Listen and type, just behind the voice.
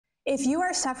If you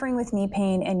are suffering with knee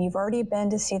pain and you've already been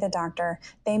to see the doctor,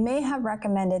 they may have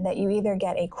recommended that you either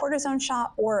get a cortisone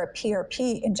shot or a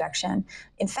PRP injection.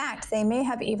 In fact, they may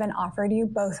have even offered you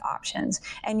both options,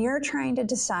 and you're trying to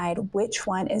decide which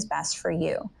one is best for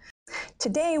you.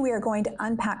 Today, we are going to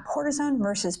unpack cortisone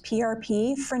versus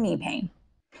PRP for knee pain.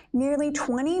 Nearly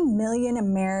 20 million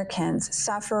Americans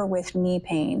suffer with knee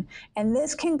pain, and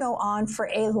this can go on for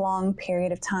a long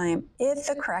period of time if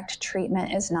the correct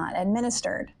treatment is not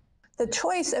administered. The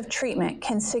choice of treatment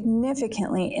can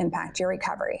significantly impact your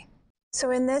recovery.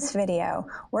 So in this video,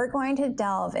 we're going to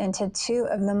delve into two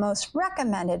of the most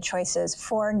recommended choices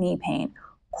for knee pain,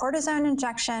 cortisone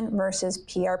injection versus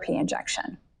PRP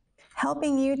injection,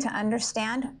 helping you to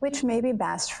understand which may be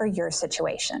best for your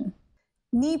situation.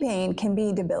 Knee pain can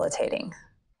be debilitating,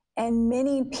 and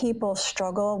many people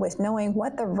struggle with knowing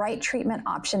what the right treatment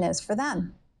option is for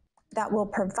them that will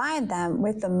provide them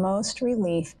with the most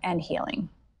relief and healing.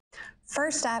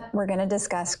 First up, we're going to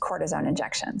discuss cortisone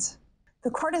injections.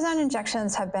 The cortisone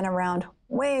injections have been around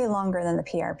way longer than the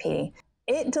PRP.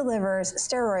 It delivers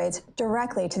steroids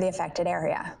directly to the affected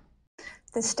area.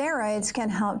 The steroids can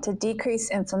help to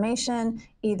decrease inflammation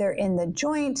either in the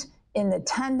joint, in the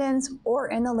tendons, or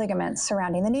in the ligaments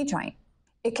surrounding the knee joint.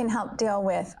 It can help deal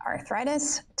with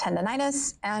arthritis,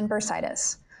 tendonitis, and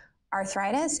bursitis.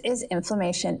 Arthritis is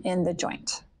inflammation in the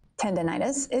joint.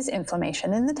 Tendonitis is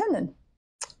inflammation in the tendon.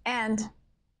 And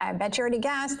I bet you already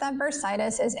guessed that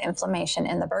bursitis is inflammation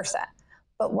in the bursa.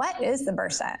 But what is the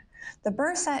bursa? The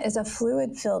bursa is a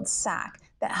fluid-filled sac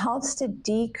that helps to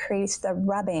decrease the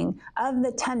rubbing of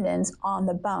the tendons on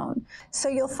the bone. So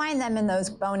you'll find them in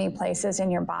those bony places in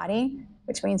your body,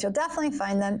 which means you'll definitely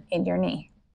find them in your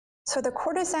knee. So the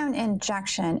cortisone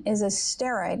injection is a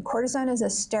steroid. Cortisone is a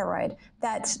steroid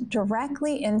that's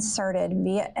directly inserted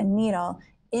via a needle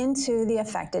into the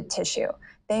affected tissue.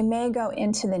 They may go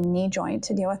into the knee joint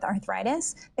to deal with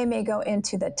arthritis. They may go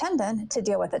into the tendon to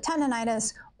deal with the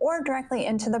tendonitis, or directly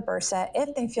into the bursa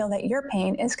if they feel that your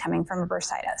pain is coming from a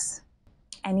bursitis.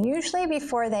 And usually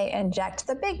before they inject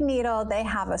the big needle, they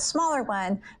have a smaller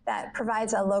one that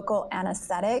provides a local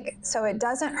anesthetic, so it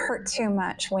doesn't hurt too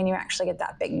much when you actually get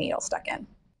that big needle stuck in.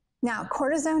 Now,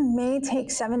 cortisone may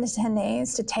take 7 to 10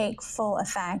 days to take full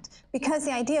effect because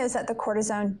the idea is that the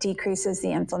cortisone decreases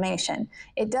the inflammation.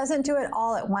 It doesn't do it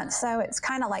all at once, though. It's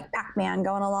kind of like Pac-Man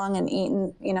going along and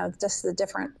eating, just the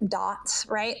different dots,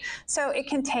 right? So it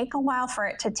can take a while for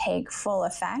it to take full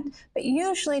effect, but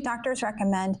usually doctors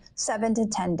recommend 7 to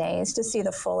 10 days to see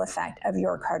the full effect of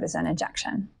your cortisone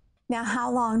injection. Now,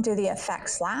 how long do the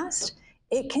effects last?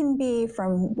 It can be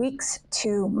from weeks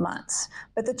to months.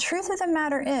 But the truth of the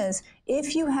matter is,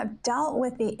 if you have dealt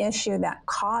with the issue that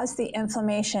caused the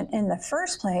inflammation in the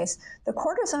first place, the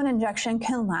cortisone injection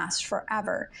can last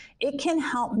forever. It can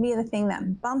help be the thing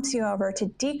that bumps you over to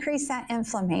decrease that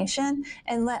inflammation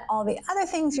and let all the other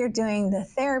things you're doing, the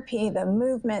therapy, the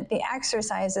movement, the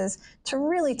exercises, to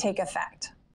really take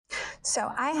effect.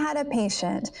 So I had a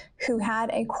patient who had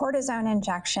a cortisone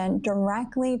injection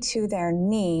directly to their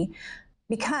knee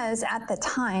because at the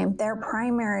time, their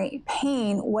primary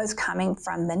pain was coming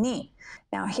from the knee.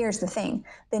 Now, here's the thing.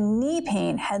 The knee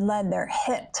pain had led their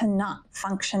hip to not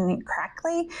functioning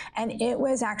correctly, and it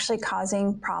was actually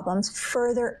causing problems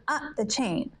further up the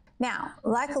chain. Now,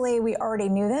 luckily, we already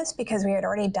knew this because we had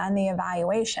already done the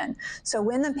evaluation. So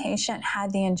when the patient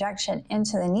had the injection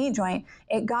into the knee joint,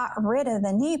 it got rid of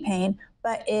the knee pain,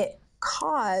 but it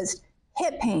caused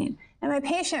hip pain. And my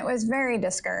patient was very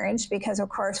discouraged because, of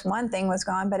course, one thing was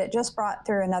gone, but it just brought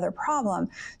through another problem.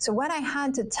 So what I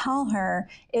had to tell her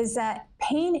is that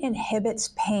pain inhibits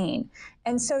pain.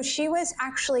 And so she was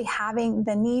actually having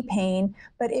the knee pain,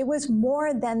 but it was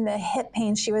more than the hip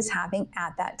pain she was having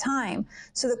at that time.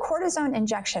 So the cortisone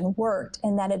injection worked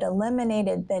in that it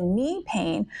eliminated the knee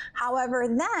pain. However,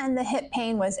 then the hip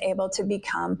pain was able to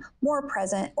become more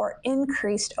present or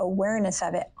increased awareness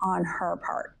of it on her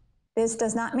part. This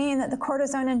does not mean that the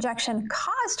cortisone injection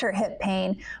caused her hip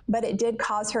pain, but it did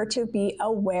cause her to be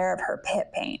aware of her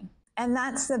hip pain. And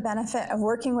that's the benefit of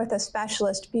working with a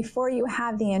specialist before you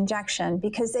have the injection,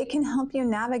 because they can help you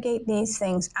navigate these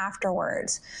things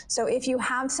afterwards. So if you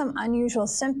have some unusual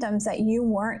symptoms that you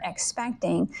weren't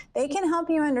expecting, they can help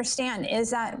you understand,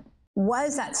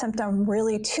 was that symptom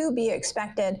really to be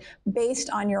expected based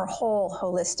on your whole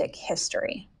holistic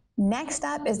history? Next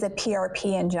up is the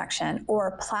PRP injection,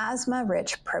 or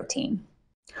plasma-rich protein.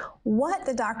 What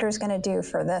the doctor is going to do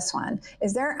for this one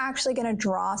is they're actually going to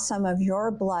draw some of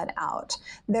your blood out.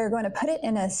 They're going to put it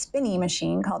in a spinning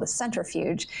machine called a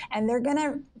centrifuge, and they're going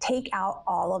to take out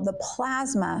all of the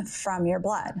plasma from your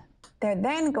blood. They're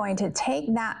then going to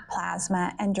take that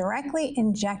plasma and directly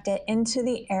inject it into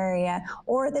the area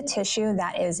or the tissue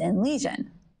that is in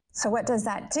lesion. So what does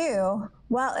that do?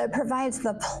 Well, it provides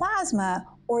the plasma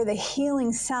or the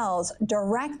healing cells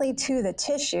directly to the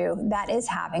tissue that is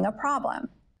having a problem,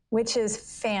 which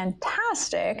is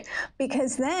fantastic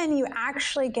because then you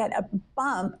actually get a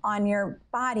bump on your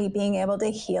body being able to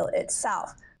heal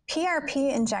itself.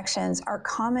 PRP injections are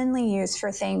commonly used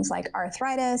for things like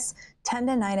arthritis,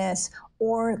 tendonitis,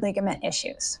 or ligament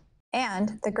issues.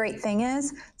 And the great thing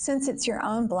is, since it's your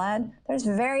own blood, there's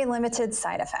very limited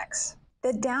side effects.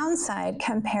 The downside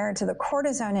compared to the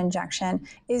cortisone injection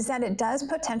is that it does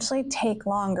potentially take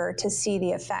longer to see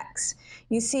the effects.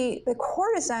 You see, the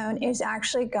cortisone is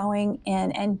actually going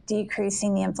in and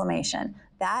decreasing the inflammation.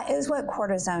 That is what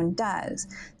cortisone does.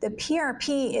 The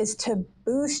PRP is to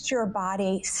boost your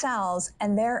body cells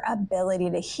and their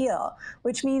ability to heal,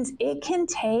 which means it can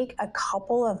take a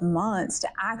couple of months to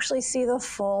actually see the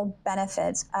full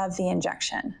benefits of the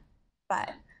injection.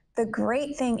 But the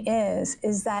great thing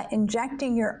is that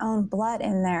injecting your own blood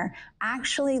in there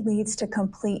actually leads to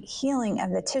complete healing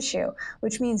of the tissue,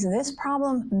 which means this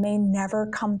problem may never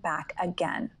come back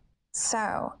again.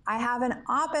 So I have an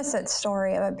opposite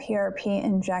story of a PRP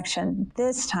injection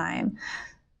this time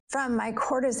from my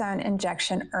cortisone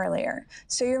injection earlier.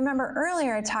 So you remember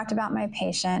earlier I talked about my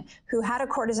patient who had a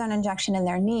cortisone injection in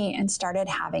their knee and started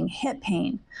having hip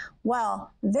pain.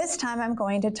 Well, this time I'm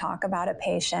going to talk about a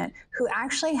patient who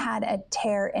actually had a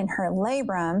tear in her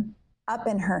labrum up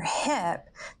in her hip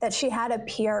that she had a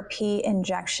PRP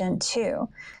injection to.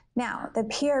 Now, the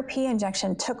PRP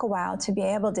injection took a while to be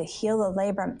able to heal the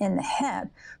labrum in the hip,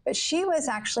 but she was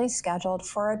actually scheduled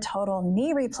for a total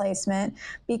knee replacement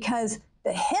because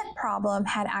the hip problem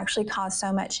had actually caused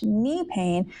so much knee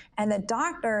pain, and the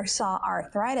doctor saw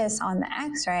arthritis on the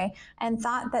x-ray and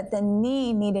thought that the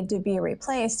knee needed to be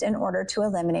replaced in order to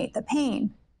eliminate the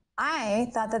pain. I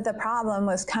thought that the problem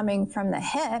was coming from the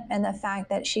hip and the fact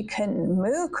that she couldn't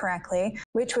move correctly,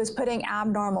 which was putting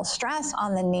abnormal stress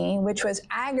on the knee, which was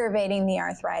aggravating the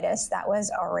arthritis that was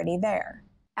already there.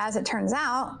 As it turns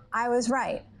out, I was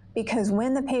right, because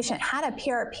when the patient had a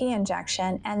PRP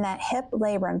injection and that hip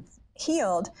labrum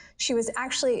healed, she was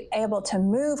actually able to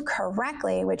move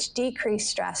correctly, which decreased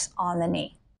stress on the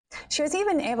knee. She was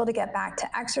even able to get back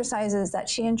to exercises that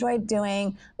she enjoyed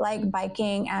doing, like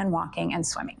biking and walking and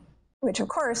swimming, which of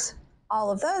course, all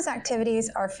of those activities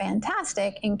are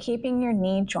fantastic in keeping your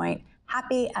knee joint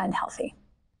happy and healthy.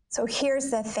 So here's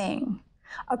the thing.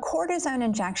 A cortisone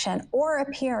injection or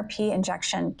a PRP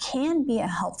injection can be a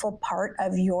helpful part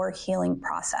of your healing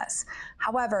process.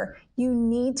 However, you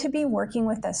need to be working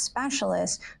with a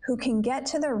specialist who can get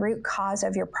to the root cause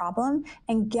of your problem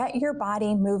and get your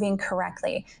body moving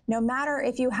correctly, no matter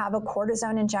if you have a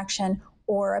cortisone injection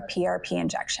or a PRP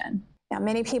injection. Now,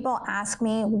 many people ask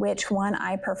me which one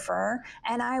I prefer,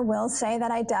 and I will say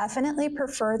that I definitely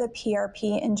prefer the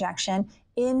PRP injection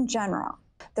in general.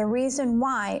 The reason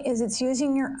why is it's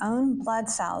using your own blood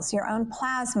cells, your own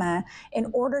plasma, in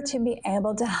order to be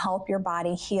able to help your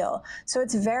body heal. So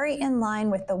it's very in line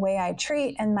with the way I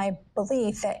treat and my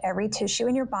belief that every tissue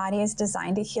in your body is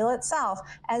designed to heal itself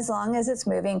as long as it's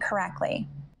moving correctly.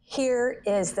 Here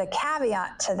is the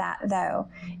caveat to that though.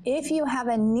 If you have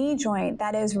a knee joint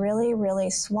that is really, really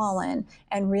swollen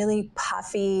and really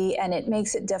puffy and it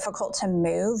makes it difficult to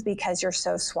move because you're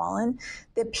so swollen,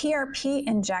 the PRP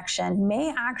injection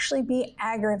may actually be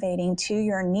aggravating to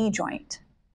your knee joint.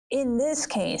 In this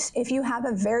case, if you have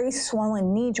a very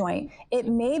swollen knee joint, it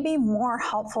may be more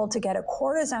helpful to get a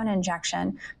cortisone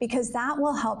injection because that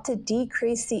will help to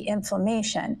decrease the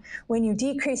inflammation. When you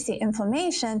decrease the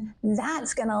inflammation,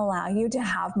 that's going to allow you to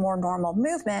have more normal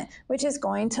movement, which is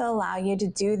going to allow you to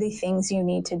do the things you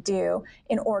need to do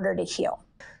in order to heal.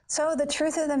 So the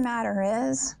truth of the matter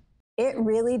is, it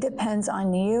really depends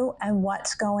on you and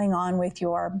what's going on with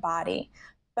your body.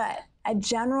 But a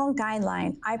general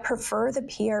guideline, I prefer the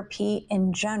PRP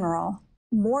in general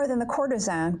more than the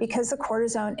cortisone because the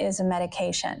cortisone is a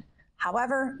medication.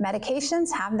 However,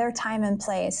 medications have their time and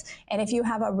place, and if you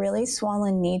have a really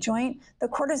swollen knee joint, the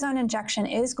cortisone injection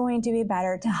is going to be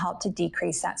better to help to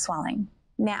decrease that swelling.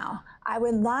 Now, I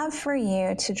would love for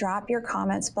you to drop your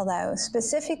comments below,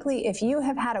 specifically if you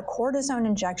have had a cortisone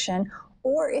injection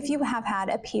or if you have had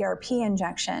a PRP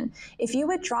injection. If you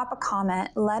would drop a comment,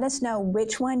 let us know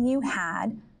which one you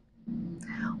had,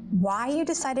 why you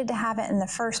decided to have it in the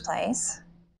first place,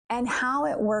 and how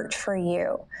it worked for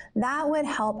you. That would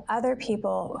help other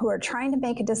people who are trying to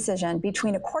make a decision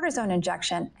between a cortisone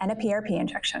injection and a PRP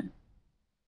injection.